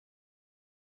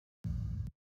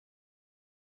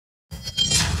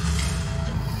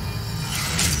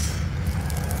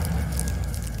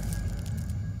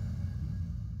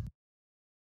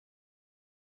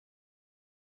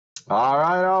All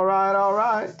right, all right, all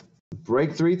right.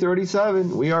 Break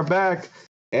 337. We are back.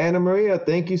 Anna Maria,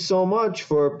 thank you so much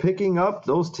for picking up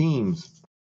those teams.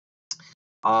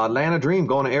 Atlanta Dream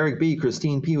going to Eric B.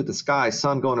 Christine P. with the Sky.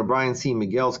 Sun going to Brian C.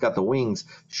 Miguel's got the Wings.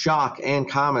 Shock and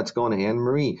Comets going to Anne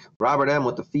Marie. Robert M.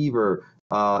 with the Fever.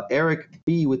 Eric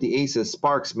B. with the Aces.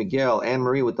 Sparks, Miguel. Anne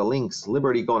Marie with the Lynx.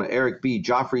 Liberty going to Eric B.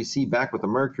 Joffrey C. back with the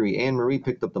Mercury. Anne Marie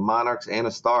picked up the Monarchs and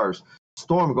the Stars.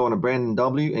 Storm going to Brandon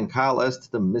W. and Kyle S.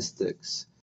 to the Mystics.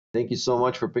 Thank you so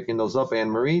much for picking those up, Anne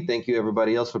Marie. Thank you,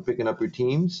 everybody else, for picking up your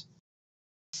teams.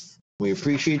 We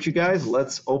appreciate you guys.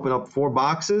 Let's open up 4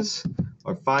 boxes,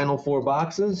 our final 4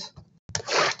 boxes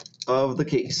of the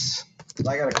case.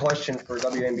 I got a question for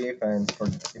WNBA fans. For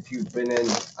if you've been in,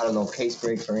 I don't know, case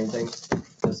breaks or anything,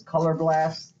 does Color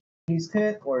Blast case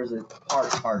hit, or is it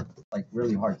hard, like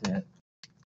really hard to hit?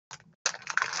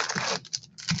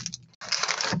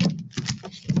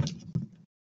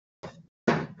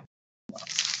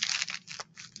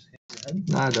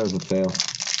 Nah, it doesn't fail.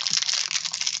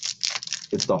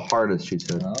 It's the hardest she's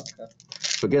hit. Oh, okay.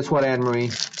 So guess what, Anne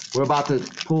Marie? We're about to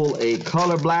pull a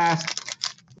Color Blast.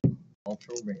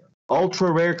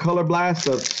 Ultra rare Color Blast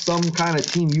of some kind of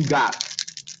team you got.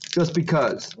 Just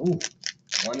because. Ooh,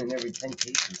 1 in every 10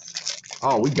 cases.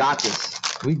 Oh, we got this.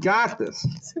 We got this.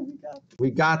 We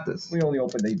got this. We only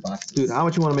opened 8 boxes. Dude, how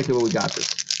much you want to make it when we got this?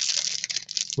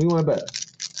 What do you want to bet?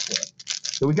 What?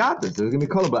 So we got this. There's going to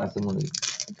be Color Blast in one of these.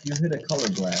 If you hit a Color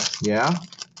Blast. Yeah?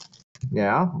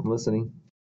 Yeah, I'm listening.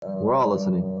 We're all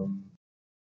listening.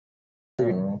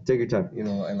 Take your time. You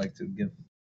know, I like to give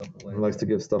stuff away. He likes to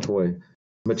give stuff away.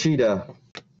 Machida.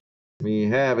 We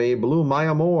have a blue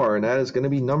Maya Moore, and that is going to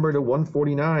be numbered to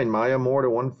 149. Maya Moore to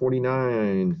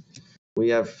 149. We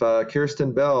have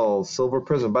Kirsten Bell, Silver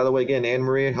Prizm. By the way, again, Anne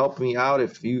Maria, help me out.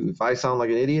 If I sound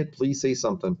like an idiot, please say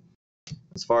something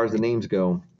as far as the names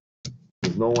go.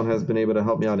 Because no one has been able to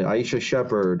help me out. Aisha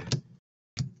Shepard.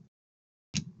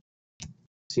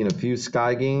 Seen a few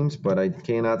Sky games, but I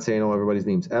cannot say I know everybody's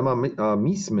names. Emma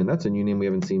Miesman, that's a new name we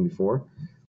haven't seen before.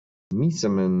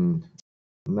 Miesman,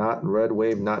 not Red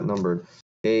Wave, not numbered.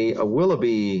 A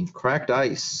Willoughby, Cracked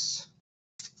Ice.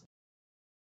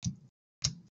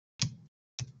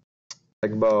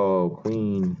 Egbo,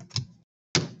 Queen.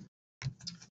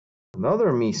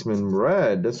 Another Miesman,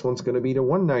 Red. This one's going to be to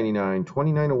 199,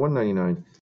 29 to 199.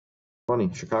 Funny,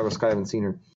 Chicago Sky, haven't seen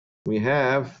her. We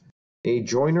have a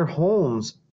Joyner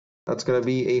Holmes. That's going to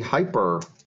be a Hyper.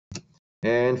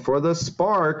 And for the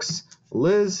Sparks,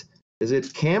 Liz, is it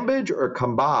Cambage or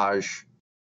Cambage?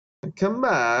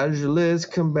 Cambage, Liz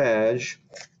Cambage.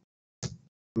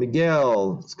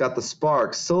 Miguel, it's got the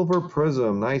Sparks. Silver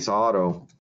Prizm, nice auto.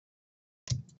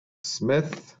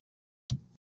 Smith.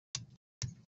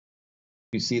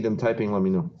 If you see them typing, let me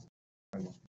know.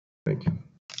 Thank you.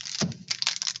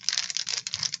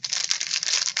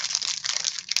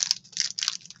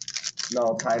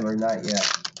 No, Tyler, not yet.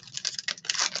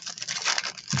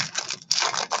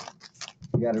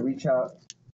 You gotta reach out.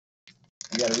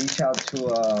 You gotta reach out to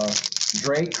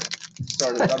Drake,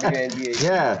 start a WNBA.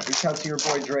 Yeah. Reach out to your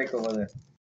boy Drake over there.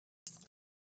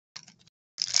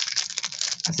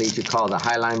 I say you should call the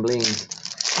Highline Blings.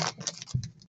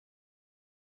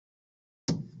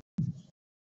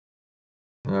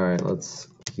 All right, let's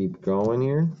keep going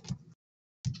here.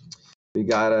 We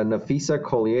got a Nafisa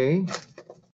Collier,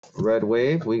 Red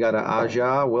Wave. We got a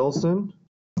Aja Wilson,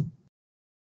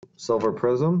 Silver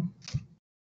Prizm.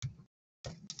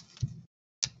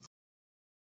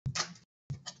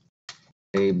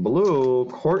 A blue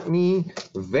Courtney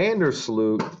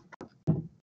Vandersloot,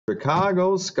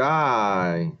 Chicago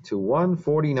Sky to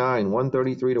 149,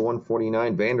 133 to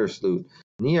 149, Vandersloot.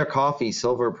 Nia Coffey,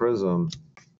 Silver Prizm.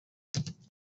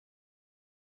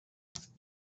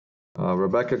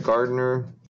 Rebecca Gardner,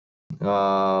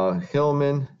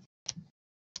 Hillman,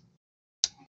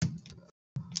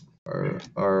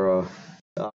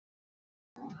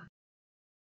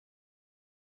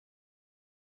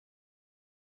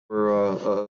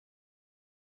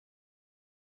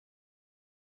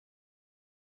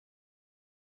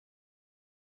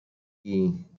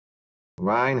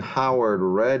 Ryan Howard,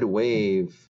 Red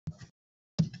Wave,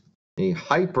 a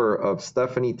Hyper of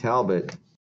Stephanie Talbot,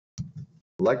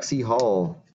 Lexi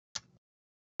Hull,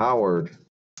 Howard.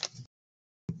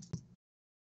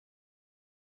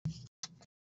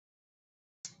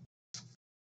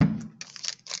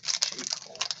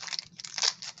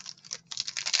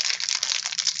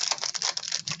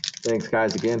 Thanks,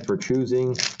 guys, again for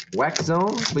choosing Wax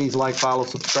Zone. Please like, follow,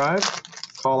 subscribe.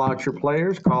 Call out your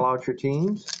players. Call out your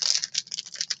teams.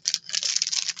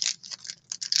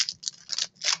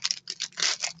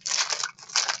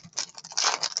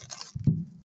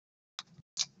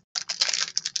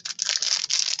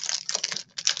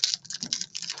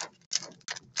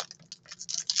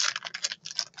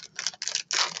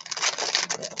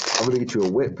 I'm gonna get you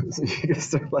a whip. So you can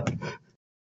start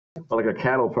like a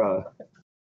cattle prod.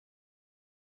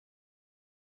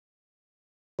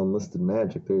 Unlisted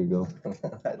magic. There you go.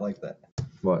 I like that.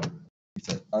 What? You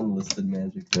said unlisted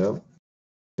magic. Yep.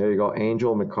 There you go.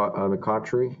 Angel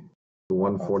McCautry to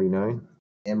 149.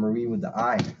 Anne Marie with the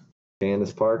eye.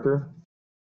 Candace Parker.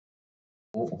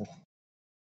 Oh.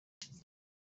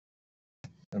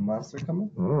 The monster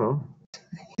coming? I don't know.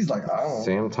 He's like, I don't know.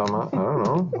 Sam Thomas. I don't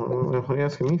know. What are you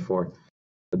asking me for?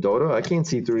 A Dota? I can't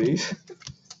see through these.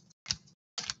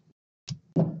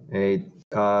 A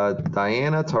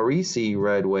Diana Taurasi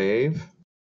Red Wave.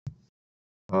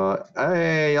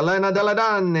 Hey, Elena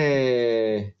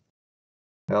Deladane.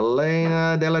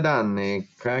 Elena Deladane.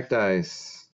 Cracked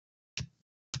ice.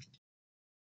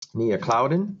 Nia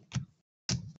Clouden.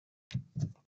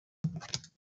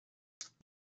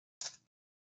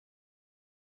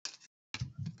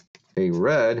 A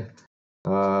red.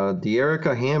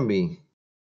 De'Erica Hamby.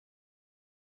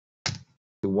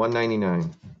 To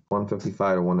 199.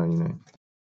 155 to 199.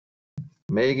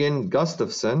 Megan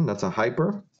Gustafson. That's a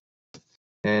hyper.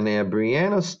 And a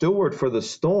Brianna Stewart for the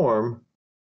Storm.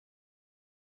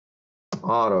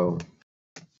 Auto.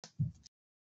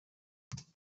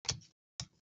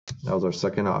 That was our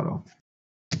second auto.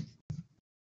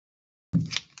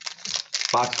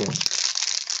 Box one.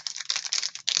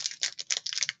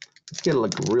 Let's get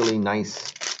like really nice.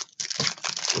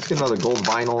 Let's get another gold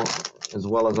vinyl as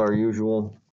well as our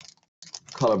usual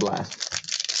color blast.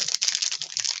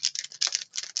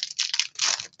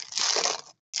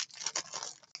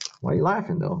 Why are you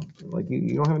laughing though? Like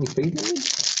you don't have any faith in me?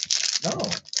 No.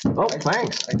 Oh,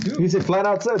 thanks. I do. He said flat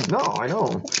out said, no, I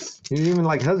don't. He didn't even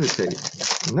like hesitate.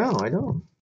 No, I don't.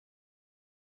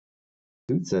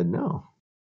 Dude said no.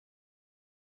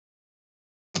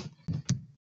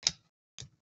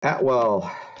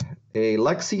 Atwell, a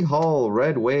Lexi Hall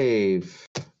Red Wave.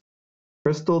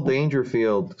 Crystal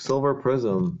Dangerfield Silver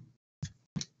Prizm.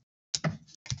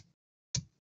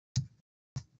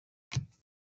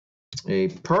 A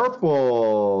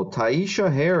purple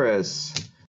Taisha Harris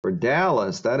for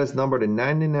Dallas. That is numbered to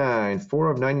 99.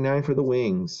 4 of 99 for the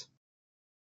Wings.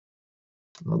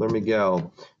 Another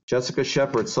Miguel. Jessica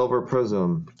Shepard Silver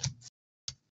Prizm.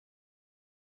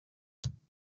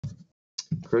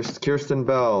 Kirsten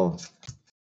Bell.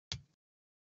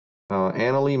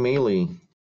 Annalie Maley.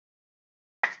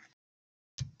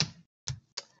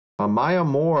 Maya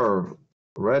Moore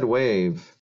Red Wave.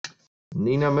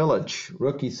 Nina Milic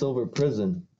Rookie Silver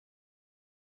Prizm.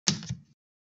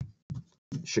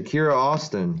 Shakira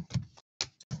Austin.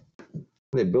 Are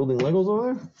they building Legos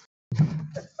over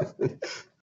there?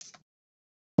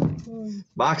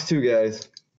 Box 2, guys.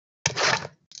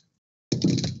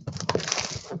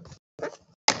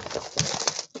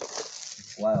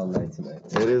 Wild night tonight.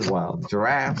 It is wild.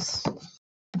 Giraffes,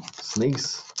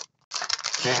 snakes,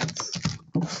 cats.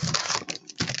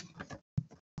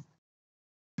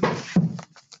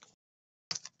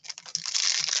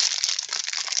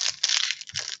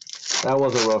 That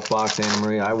was a rough box, Anna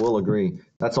Marie. I will agree.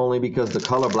 That's only because the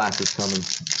color blast is coming.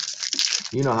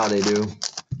 You know how they do.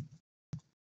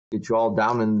 Get you all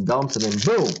down in the dumps and then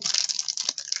boom.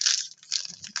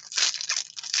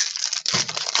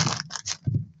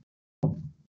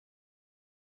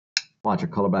 Watch a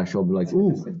color blast show, be like,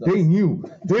 ooh, they knew.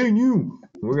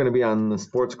 We're going to be on the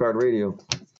Sports Card Radio.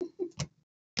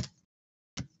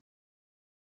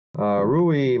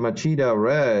 Rui Machida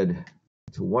Red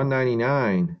to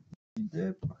 199.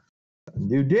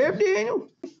 You dip, Daniel?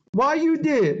 Why you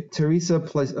dip? Teresa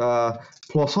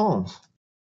Plossons.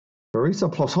 Teresa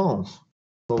Plossons.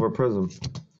 Silver Prizm.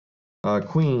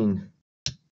 Queen.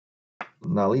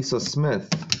 Nalisa Smith.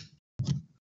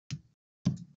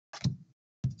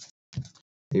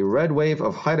 A red wave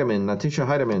of Heidemann, Natisha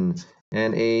Heidemann,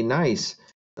 and a nice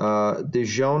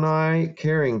Dejonai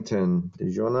Carrington.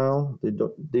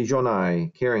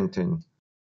 Dejonai Carrington.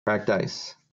 Cracked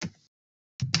ice.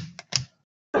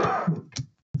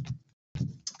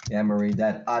 Yeah, Marie,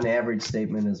 that on average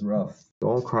statement is rough.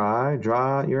 Don't cry,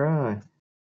 dry your eye.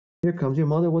 Here comes your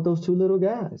mother with those 2 little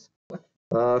guys.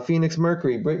 Phoenix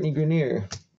Mercury, Brittany Grenier.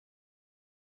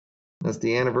 That's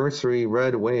the anniversary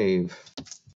red wave.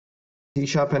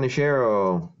 Tisha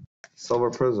Penichero,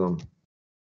 Silver Prizm. I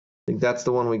think that's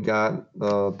the one we got,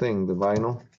 the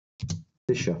vinyl.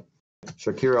 Tisha.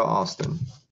 Shakira Austin.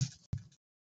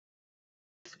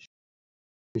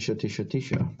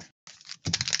 Tisha.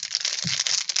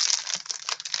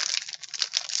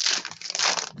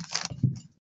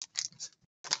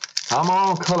 Come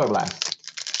on, Color Blast.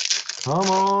 Come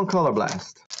on, Color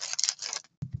Blast.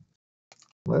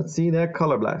 Let's see that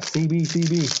Color Blast. CB.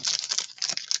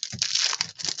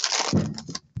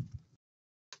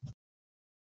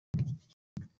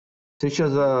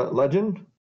 Tisha's a legend.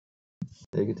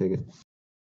 Take it, take it.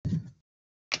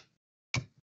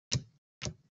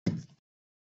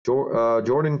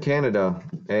 Jordan Canada,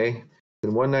 A.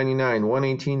 199,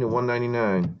 118 to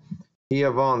 199.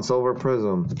 Tia Vaughn, Silver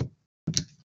Prism.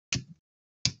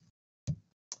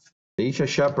 Aisha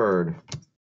Shepard.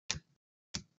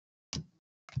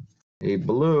 A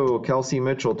blue Kelsey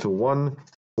Mitchell to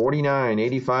 149,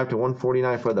 85 to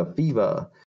 149 for the FIBA.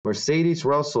 Mercedes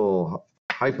Russell,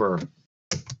 Hyper.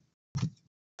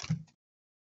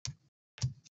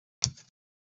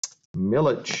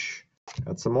 Milic.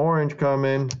 Got some orange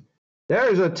coming.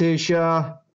 There's a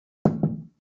Tisha.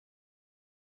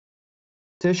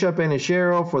 Tisha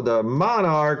Penicheiro for the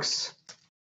Monarchs.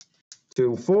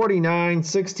 To 49,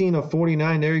 16 of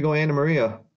 49. There you go, Anna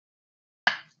Maria.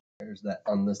 There's that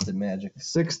unlisted Magic.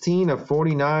 16 of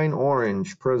 49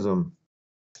 orange Prism.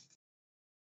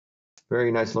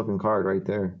 Very nice looking card right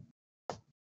there.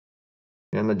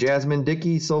 And the Jasmine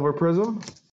Dickey Silver Prism.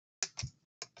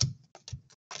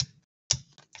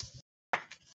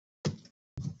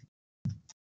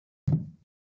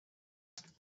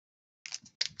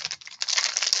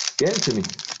 Get it to me.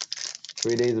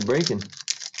 3 days of breaking.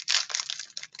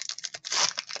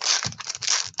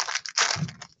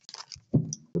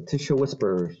 Tisha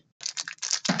Whispers.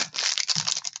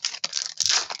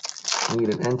 Need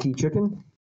an NT chicken.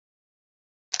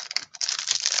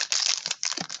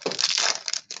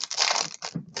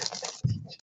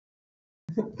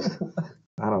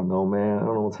 I don't know, man. I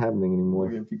don't know what's happening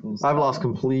anymore. I've lost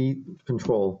complete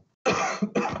control.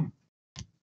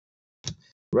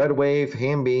 Red Wave,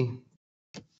 Hamby.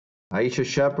 Aisha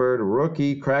Shepard,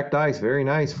 rookie, cracked ice. Very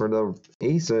nice for the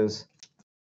Aces.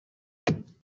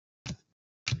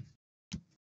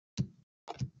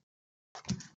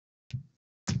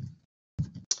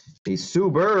 The Sue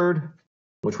Bird,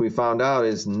 which we found out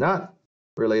is not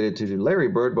related to Larry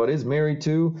Bird, but is married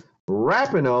to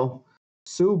Rapinoe.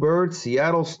 Sue Bird,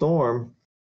 Seattle Storm,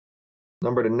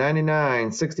 number to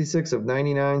 99, 66 of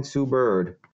 99, Sue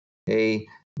Bird. A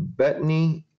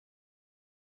Bettany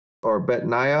or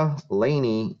Betnaya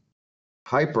Laney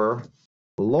Hyper.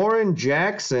 Lauren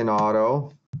Jackson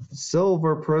auto,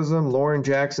 Silver Prism, Lauren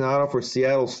Jackson auto for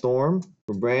Seattle Storm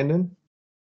for Brandon.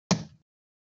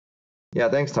 Yeah,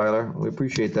 thanks, Tyler. We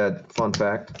appreciate that fun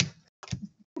fact.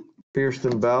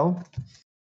 Kirsten Bell.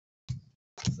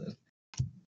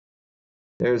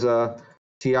 There's a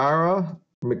Tiara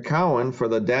McCowan for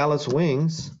the Dallas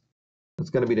Wings. It's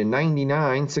going to be to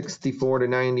 99, 64 to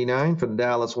 99 for the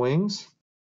Dallas Wings.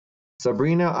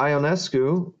 Sabrina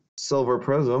Ionescu, Silver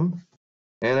Prism.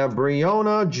 And a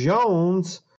Breonna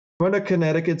Jones for the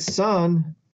Connecticut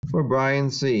Sun for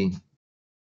Brian C.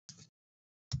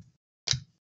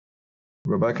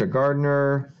 Rebecca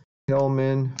Gardner,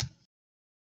 Hillman.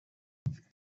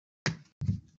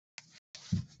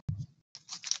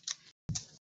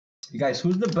 You guys,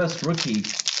 who's the best rookie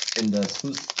in this?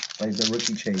 Who's like the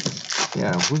rookie chase?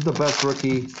 Yeah, who's the best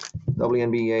rookie?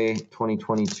 WNBA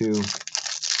 2022.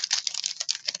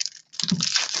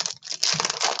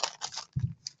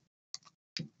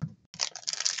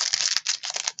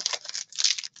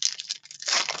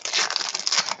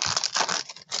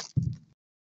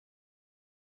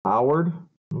 Howard.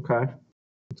 Okay.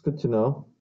 That's good to know.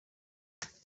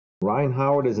 Ryan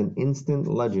Howard is an instant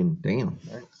legend. Damn.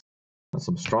 That's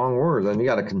some strong words. And you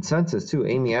got a consensus too.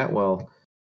 Amy Atwell.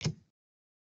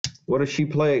 What does she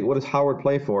play? What does Howard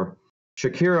play for?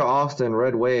 Shakira Austin,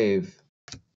 Red Wave.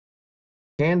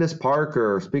 Candace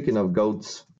Parker, speaking of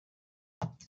goats.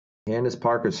 Candace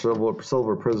Parker,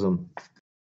 Silver Prism.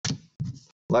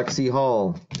 Lexi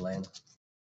Hall. Atlanta.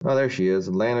 Oh, there she is.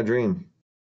 Atlanta Dream.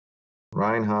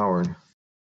 Ryan Howard.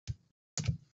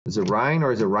 Is it Ryan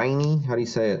or is it Rhiney? How do you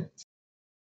say it?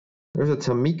 There's a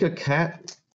Tamika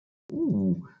Cat.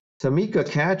 Ooh. Tamika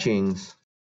Catchings.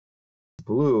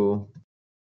 Blue.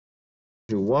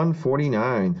 To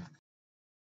 149.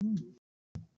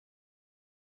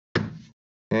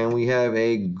 And we have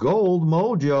a gold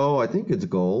mojo. I think it's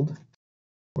gold.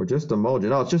 Or just a mojo.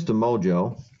 No, it's just a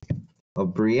mojo. Of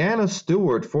Brianna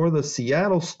Stewart for the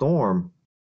Seattle Storm.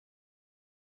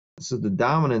 This is the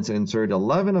dominance insert.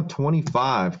 11 of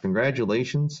 25.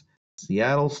 Congratulations.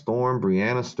 Seattle Storm,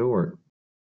 Brianna Stewart.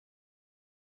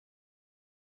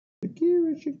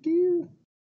 Shakira.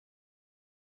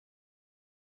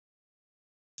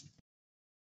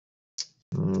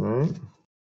 All right.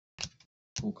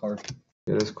 Cool card.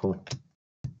 It is cool.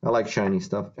 I like shiny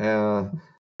stuff. Annalie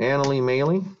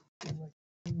Maley.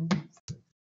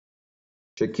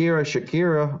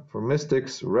 Shakira for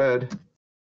Mystics, red.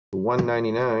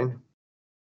 199.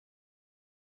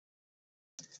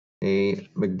 A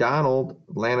McDonald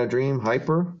Atlanta Dream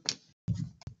Hyper.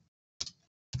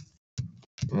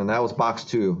 And that was box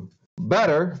 2.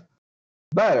 Better,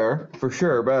 for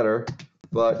sure, better.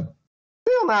 But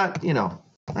still not, you know.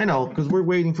 I know, because we're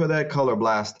waiting for that color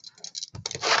blast.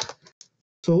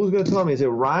 So who's going to tell me? Is it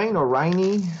Ryan or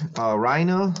Rhiney?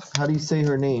 Rhina? How do you say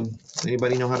her name?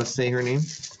 Anybody know how to say her name?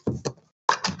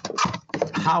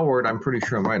 Howard, I'm pretty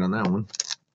sure I'm right on that one.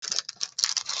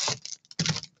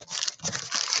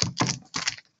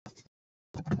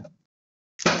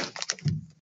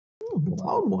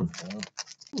 Loud one.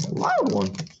 Loud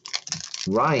one.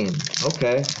 Ryan.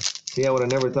 Okay. See, I would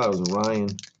have never thought it was Ryan.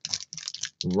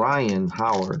 Ryan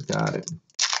Howard. Got it.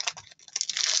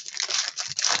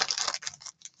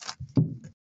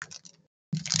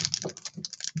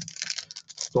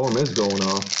 Storm is going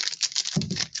off.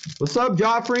 What's up,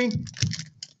 Joffrey?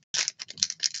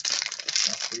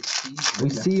 We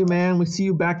see you, man. We see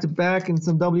you back to back in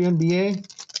some WNBA.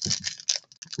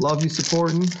 Love you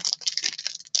supporting.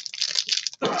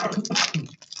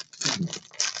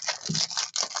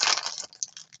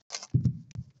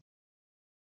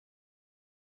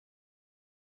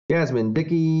 Jasmine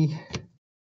Dickey.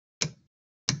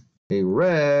 A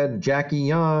red Jackie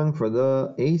Young for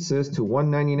the Aces to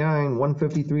 199,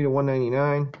 153 to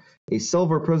 199. A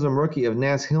silver Prizm rookie of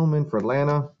Nas Hillman for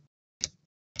Atlanta.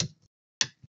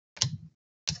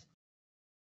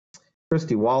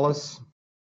 Christy Wallace.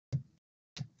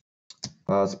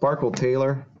 Sparkle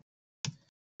Taylor.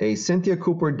 A Cynthia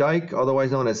Cooper Dyke,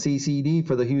 otherwise known as CCD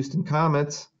for the Houston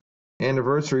Comets.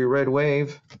 Anniversary Red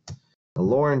Wave. A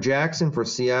Lauren Jackson for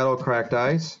Seattle Cracked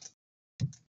Ice.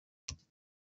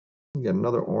 We got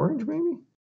another orange, maybe?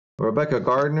 Rebecca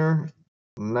Gardner,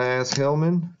 Nas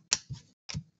Hillman.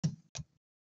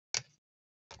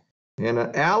 And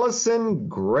an Allison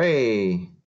Gray.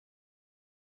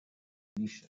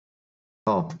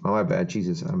 Oh, my bad.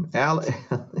 Jesus.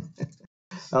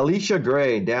 Alicia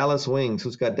Gray, Dallas Wings.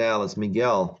 Who's got Dallas?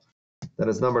 Miguel. That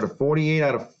is numbered to 48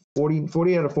 out of 40,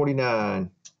 40 out of 49.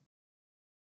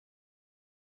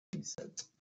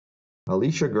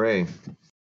 Alicia Gray.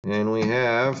 And we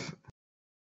have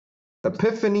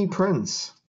Epiphany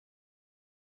Prince.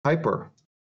 Hyper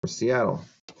for Seattle.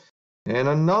 And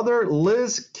another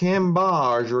Liz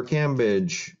Cambage or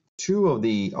Cambage. 2 of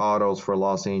the autos for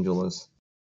Los Angeles.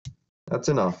 That's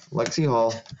enough. Lexi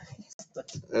Hall.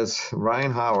 As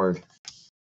Ryan Howard.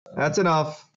 That's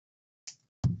enough.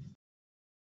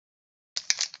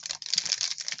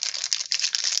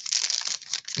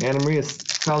 Anna Maria's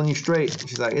telling you straight.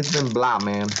 She's like, it's been blah,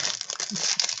 man.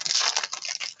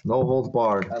 No holds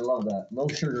barred. I love that. No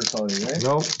sugarcoating, right?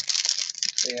 Nope.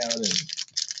 Say how it is.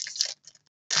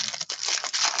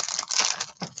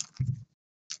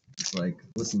 It's like,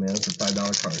 listen, man, it's a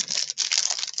 $5 card.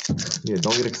 Yeah,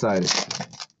 don't get excited.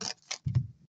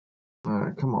 All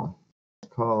right, come on.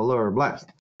 Color blast.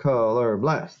 Color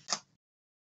blast.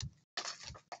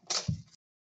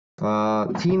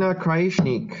 Tina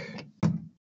Krajishnik.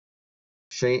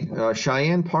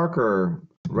 Cheyenne Parker,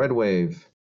 Red Wave.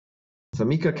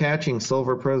 Tamika Catching,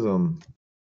 Silver Prizm.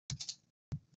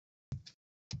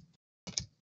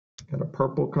 Got a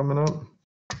purple coming up.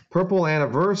 Purple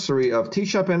anniversary of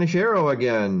Tisha Penicheiro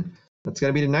again. That's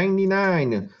going to be the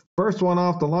 99. First one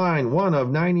off the line. 1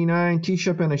 of 99,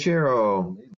 Tisha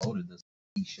Penicheiro. They loaded this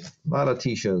Tisha. A lot of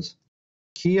Tishas.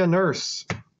 Kia Nurse,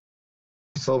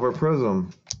 Silver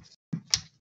Prizm.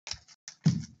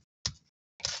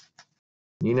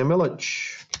 Nina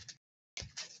Milic.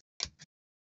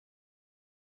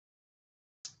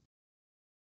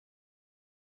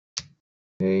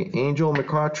 Angel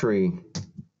McCautry.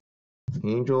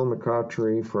 Angel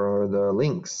McCautry for the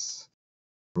Lynx.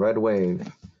 Red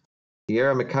Wave.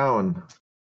 Tierra McCowan.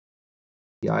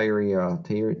 Tierra,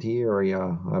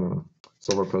 I don't know.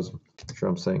 Silver Prizm. I'm sure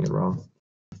I'm saying it wrong.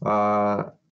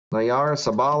 Nayara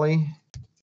Sabali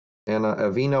and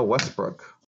Avina Westbrook.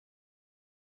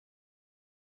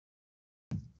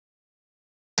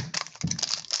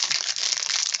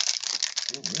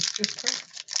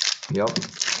 Yep.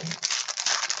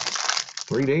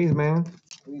 3 days, man.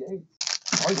 3 days.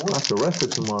 I'll have to rest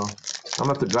it tomorrow. I'm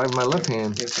going to have to drive my left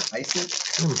hand. You have to ice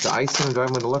it? I'm going to ice it and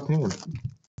drive with the left hand.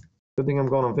 Good thing I'm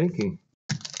going on vacay.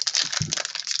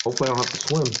 Hopefully I don't have to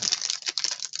swim.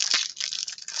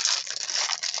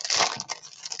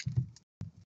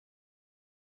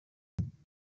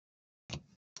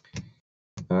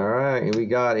 All right, we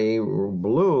got a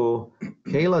blue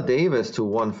Kayla Davis to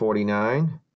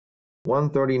 149.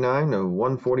 139 of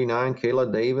 149,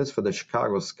 Kayla Davis for the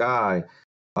Chicago Sky.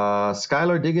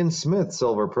 Skylar Diggins Smith,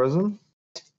 Silver Prizm.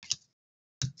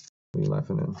 What are you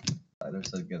laughing at? They're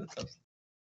so good at stuff.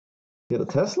 Get a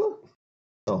Tesla?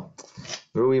 Oh,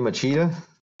 Rui Machida.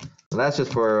 And that's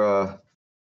just for.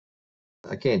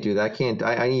 I can't do that. I can't.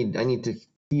 I need to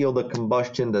feel the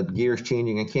combustion, the gears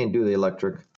changing. I can't do the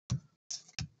electric.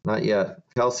 Not yet.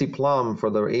 Kelsey Plum for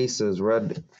the Aces.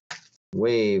 Red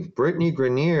Wave. Brittany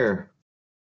Grenier.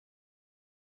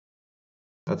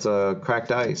 That's a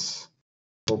cracked ice.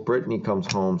 Hope Brittany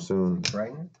comes home soon.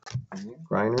 Griner?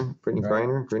 Brittany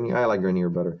Griner? Grenier? I like Grenier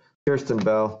better. Kirsten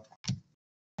Bell.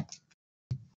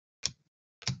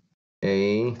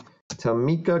 A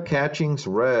Tamika Catchings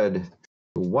Red.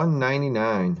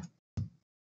 199.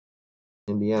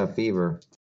 Indiana Fever.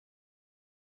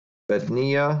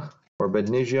 Bednia,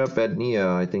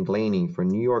 I think Laney for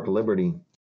New York Liberty.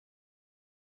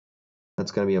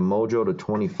 That's going to be a Mojo to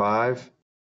 25.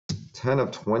 10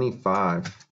 of 25.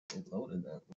 It loaded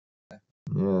that.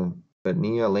 Yeah,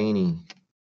 Bednia Laney.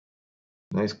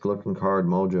 Nice looking card,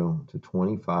 Mojo to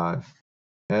 25.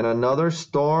 And another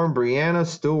Storm, Brianna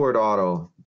Stewart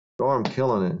auto. Storm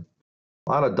killing it.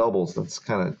 A lot of doubles. That's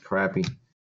kind of crappy.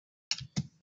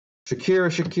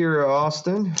 Shakira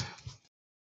Austin.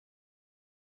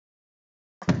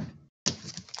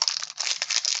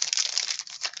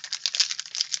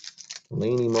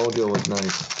 Laney Mojo was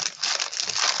nice.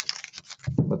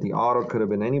 But the auto could have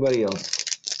been anybody else.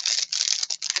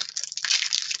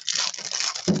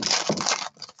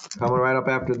 Coming right up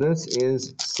after this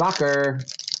is soccer.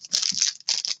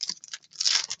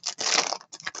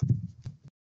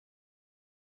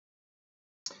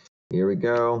 Here we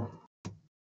go.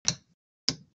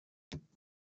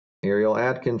 Ariel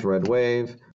Atkins, Red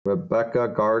Wave. Rebecca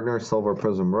Gardner, Silver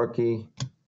Prizm Rookie.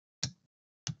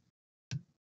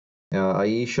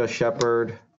 Aisha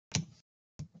Shepard.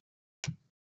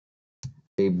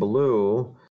 A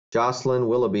blue, Jocelyn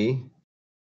Willoughby.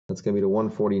 That's going to be to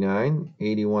 149.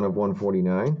 81 of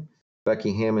 149.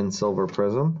 Becky Hammond, Silver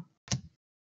Prizm.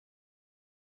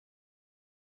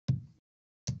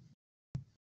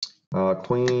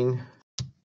 Queen.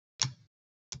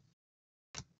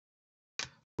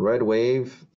 Red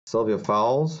Wave, Sylvia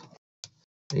Fowles.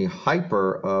 A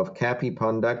hyper of Cappy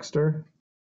Pondexter.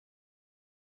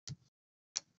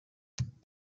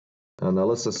 And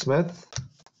Alyssa Smith.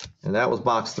 And that was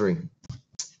box 3.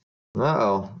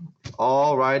 Uh-oh.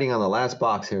 All riding on the last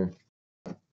box here.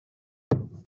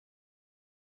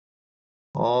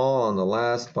 All on the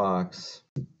last box.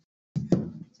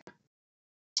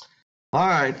 All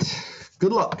right.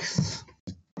 Good luck.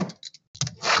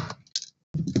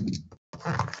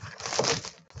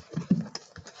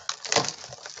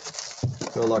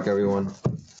 Good luck, everyone.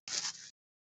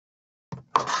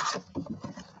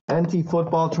 NT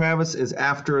football, Travis, is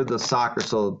after the soccer.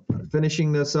 So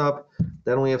finishing this up,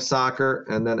 then we have soccer,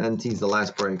 and then NT's the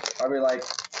last break. Probably like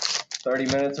 30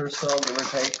 minutes or so, give or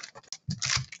take.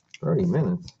 30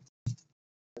 minutes?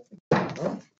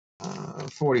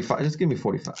 45. Just give me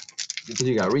 45. Because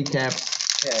you got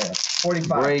recaps. Yeah,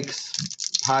 45. Breaks.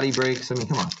 Potty breaks. I mean,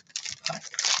 come on.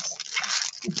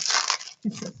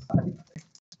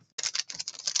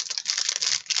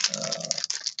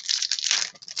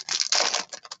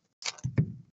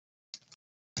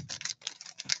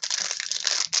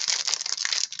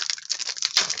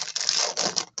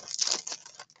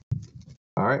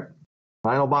 All right.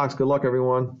 Final box. Good luck,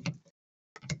 everyone.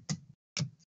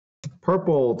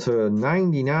 Purple to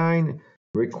 99.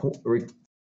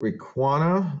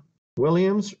 Riquana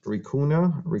Williams.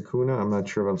 Ricuna. I'm not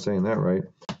sure if I'm saying that right.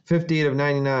 58 of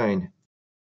 99.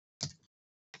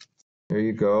 There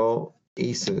you go.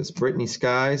 Aces. Brittany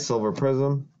Sky, Silver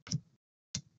Prizm.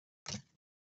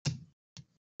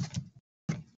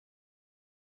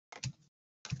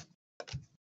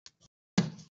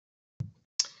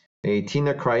 A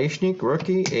Tina Krajishnik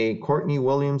rookie, a Courtney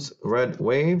Williams Red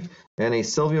Wave, and a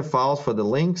Sylvia Fowles for the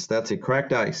Lynx. That's a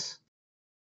cracked ice.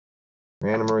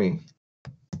 Anna Marie.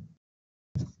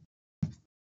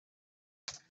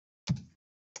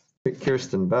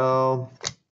 Kirsten Bell.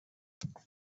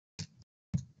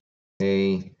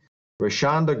 A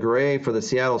Rashonda Gray for the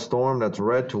Seattle Storm. That's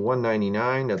red to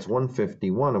 199. That's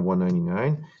 151 of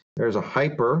 199. There's a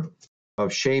hyper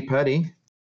of Shea Petty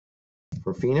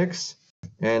for Phoenix.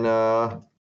 And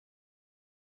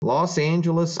Los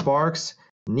Angeles Sparks,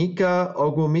 Nika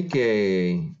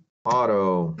Ogwumike,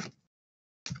 auto.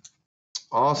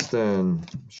 Austin,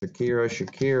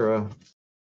 Shakira.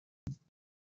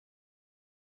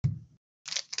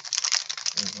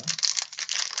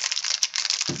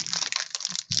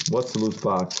 What's the loose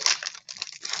box?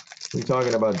 What are you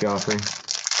talking about, Joffrey?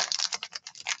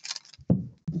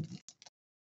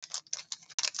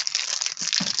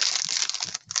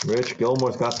 Rich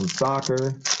Gilmore's got some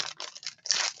soccer.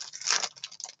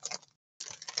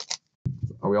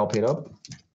 we all paid up?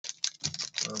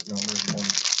 No, there's one.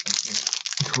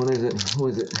 Which one is it? Who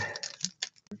is it?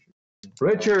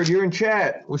 Richard, you're in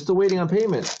chat. We're still waiting on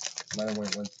payment.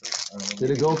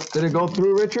 Did it go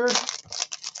through, Richard?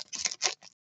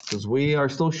 Because we are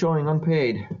still showing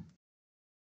unpaid.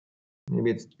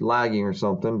 Maybe it's lagging or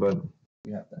something, but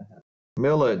You have to have.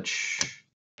 Millich.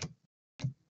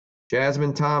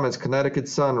 Jasmine Thomas, Connecticut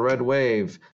Sun, Red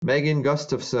Wave. Megan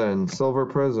Gustafson, Silver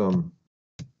Prism.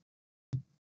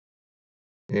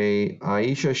 A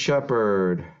Aisha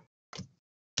Shepard.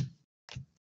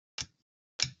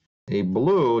 A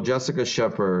blue Jessica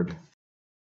Shepard.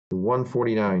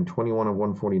 149, 21 of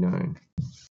 149.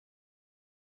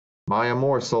 Maya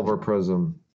Moore, Silver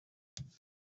Prism.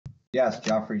 Yes,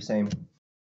 Joffrey, same.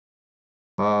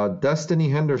 Destiny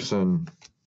Henderson.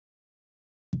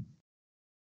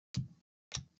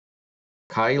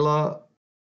 Kyla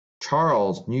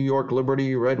Charles, New York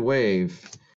Liberty, Red Wave.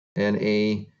 And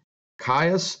a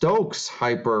Kaya Stokes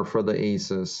hyper for the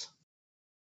Aces.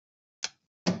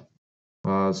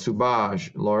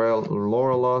 Subaj,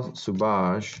 Lorela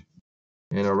Subaj,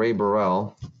 and a Ray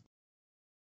Burrell.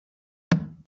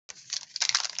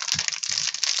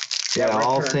 Yeah, Richard,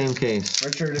 all same case.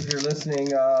 Richard, if you're listening,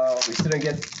 we still didn't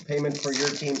get payment for your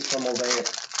teams from Mosaic.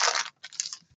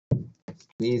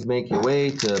 Please make your way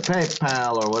to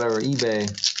PayPal or whatever, eBay.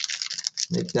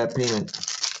 Make that payment.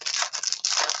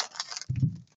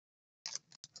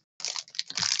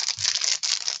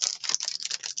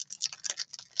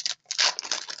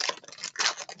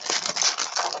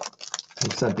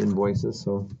 I've sent invoices,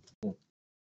 so.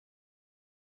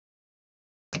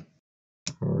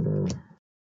 Carter.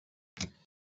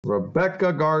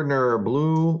 Rebecca Gardner,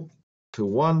 blue to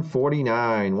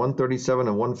 149, 137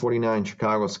 and 149,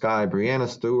 Chicago Sky. Brianna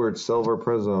Stewart, Silver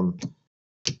Prism.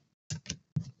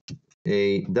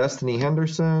 A Destiny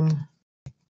Henderson.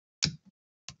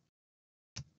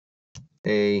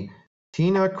 A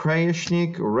Tina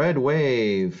Krajishnik, Red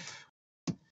Wave.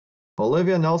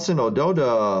 Olivia Nelson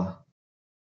Ododa,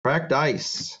 Cracked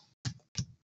Ice.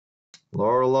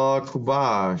 Lorela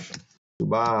Kubaj.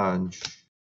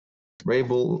 Ray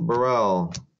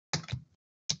Burrell.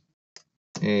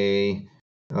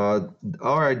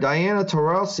 All right, Diana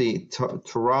Taurasi.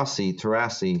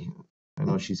 I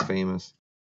know she's famous.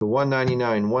 To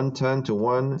 199, 110 to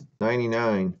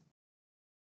 199.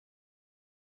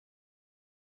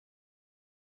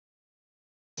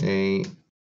 A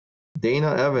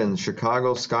Dana Evans,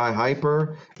 Chicago Sky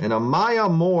Hyper, and a Maya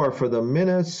Moore for the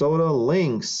Minnesota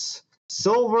Lynx.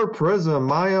 Silver Prism,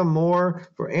 Maya Moore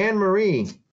for Anne Marie.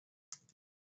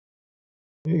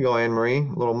 Here you go, Anne Marie.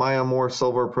 A little Maya Moore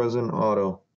Silver Prism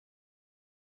auto.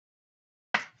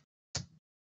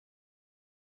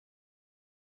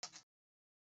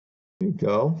 There you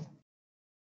go.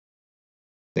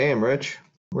 Damn, Rich.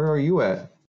 Where are you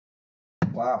at?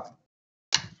 Wow.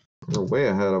 You're way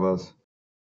ahead of us.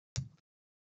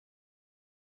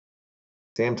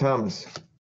 Sam Thomas.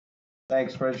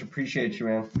 Thanks, Rich. Appreciate you,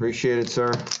 man. Appreciate it,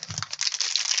 sir.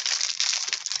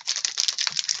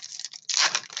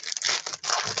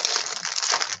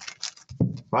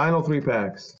 Final 3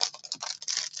 packs.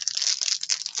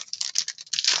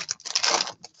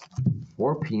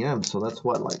 4 p.m. So that's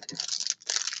what, like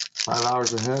 5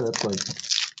 hours ahead? That's like,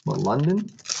 what,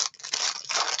 London?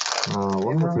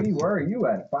 Marie, where are you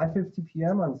at? 5:50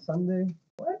 p.m. on Sunday?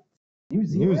 What? New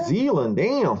Zealand? New Zealand,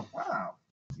 damn. Wow.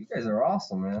 You guys are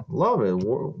awesome, man. Love it.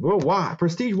 Worldwide.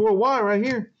 Prestige worldwide right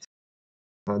here.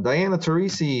 Diana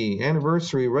Taurasi,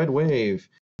 Anniversary, Red Wave.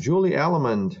 Julie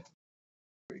Allemond.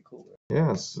 Pretty cool.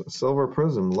 Yes, Silver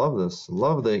Prism. Love this.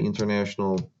 Love the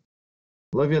international.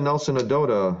 Olivia Nelson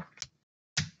Ododa.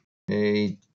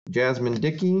 A Jasmine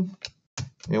Dickey.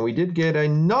 And we did get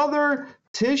another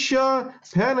Tisha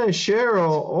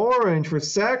Panachero orange for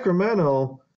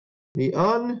Sacramento. The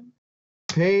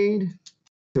unpaid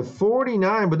to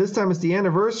 49, but this time it's the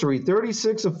anniversary.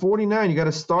 36 of 49. You got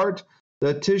to start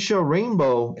the Tisha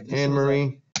Rainbow, Anne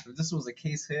Marie. If this was a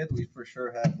case hit, we for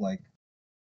sure have like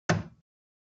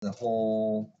the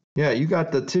whole. Yeah, you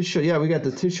got the Tisha. Yeah, we got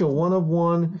the Tisha 1 of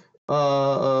 1.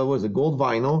 What is it? Gold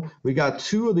vinyl. We got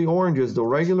 2 of the oranges, the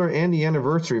regular and the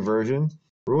anniversary version.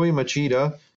 Rui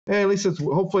Machida. Hey, at least it's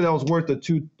hopefully that was worth the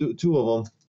two of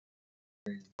them.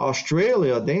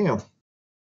 Australia, damn.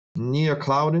 Nia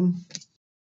Clouden.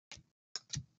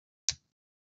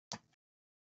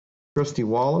 Christy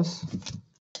Wallace.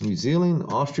 New Zealand,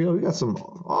 Australia. We got some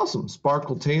awesome.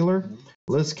 Sparkle Taylor.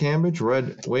 Liz Cambridge,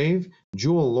 Red Wave.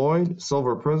 Jewel Lloyd,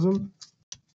 Silver Prism.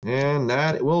 And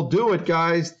that will do it,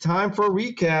 guys. Time for a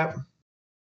recap.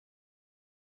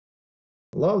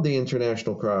 Love the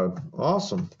international crowd.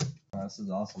 Awesome. This is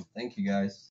awesome. Thank you,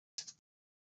 guys.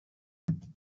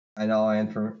 I know,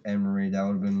 Anne Marie, that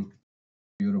would have been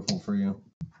beautiful for you.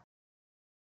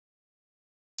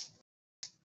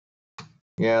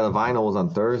 Yeah, the vinyl was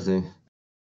on Thursday.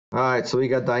 All right, so we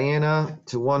got Diana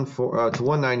to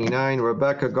 199,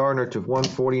 Rebecca Gardner to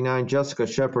 149, Jessica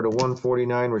Shepard to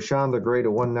 149, Rashonda Gray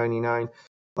to 199,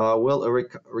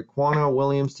 Raquana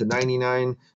Williams to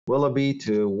 99, Willoughby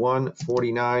to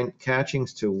 149,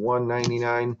 Catchings to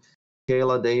 199,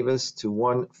 Kayla Davis to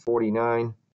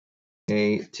 149,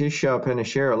 a Tisha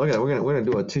Penishera. Look at that. We're gonna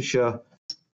do a Tisha.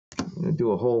 We're gonna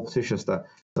do a whole Tisha stuff.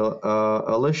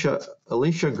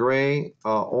 Alicia Gray,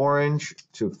 orange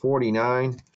to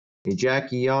 49. A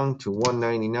Jackie Young to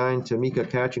 199. Tamika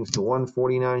Catchings to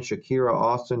 149. Shakira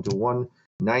Austin to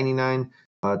 199.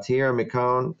 Tierra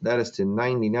McCown, that is to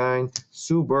 99.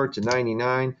 Sue Bird to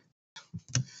 99.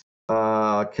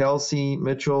 Kelsey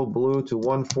Mitchell blue to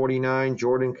 149.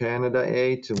 Jordan Canada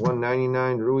A to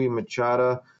 199. Rui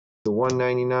Machada to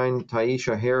 199.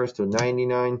 Taisha Harris to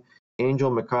 99. Angel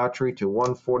McCautry to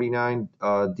 149.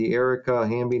 De'Erica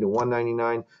Hamby to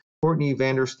 199. Courtney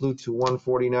Vandersloot to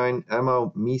 149. Emma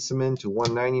Mieseman to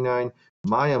 199.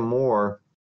 Maya Moore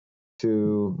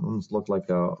to almost look like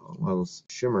one of those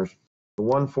shimmers to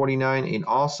 149. An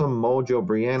awesome Mojo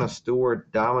Brianna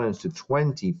Stewart dominance to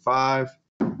 25.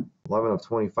 11 of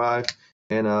 25.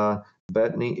 And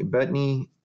Bethnia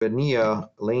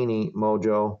Laney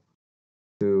Mojo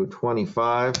to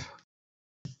 25.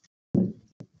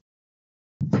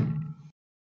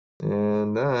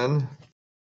 And then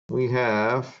we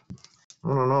have, I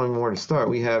don't know even where to start.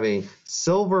 We have a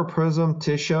silver Prizm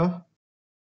Tisha.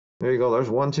 There you go. There's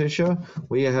one Tisha.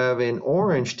 We have an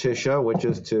orange Tisha, which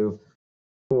is to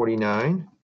 49.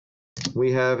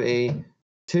 We have a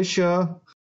Tisha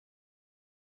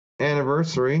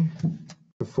Anniversary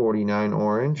to 49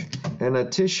 orange. And a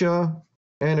Tisha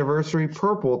Anniversary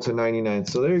purple to 99.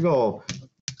 So there you go.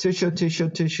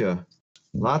 Tisha.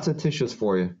 Lots of Tishas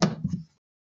for you.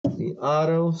 The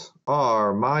autos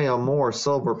are Maya Moore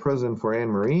Silver Prizm for Anne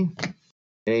Marie.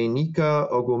 A Nika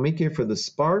Ogumike for the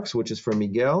Sparks, which is for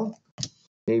Miguel.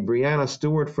 A Brianna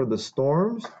Stewart for the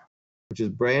Storms, which is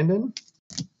Brandon.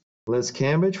 Liz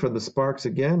Cambage for the Sparks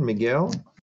again, Miguel.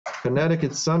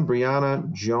 Connecticut Sun,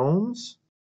 Brianna Jones.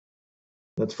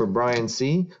 That's for Brian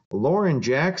C. Lauren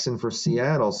Jackson for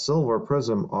Seattle, Silver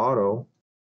Prizm Auto.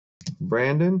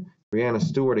 Brandon. Brianna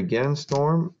Stewart again,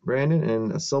 Storm, Brandon.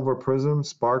 And a Silver Prizm,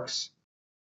 Sparks,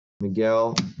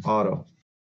 Miguel Auto.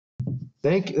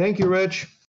 Thank you, Rich.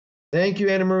 Thank you,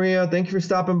 Anna Maria. Thank you for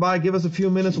stopping by. Give us a few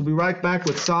minutes. We'll be right back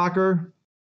with soccer.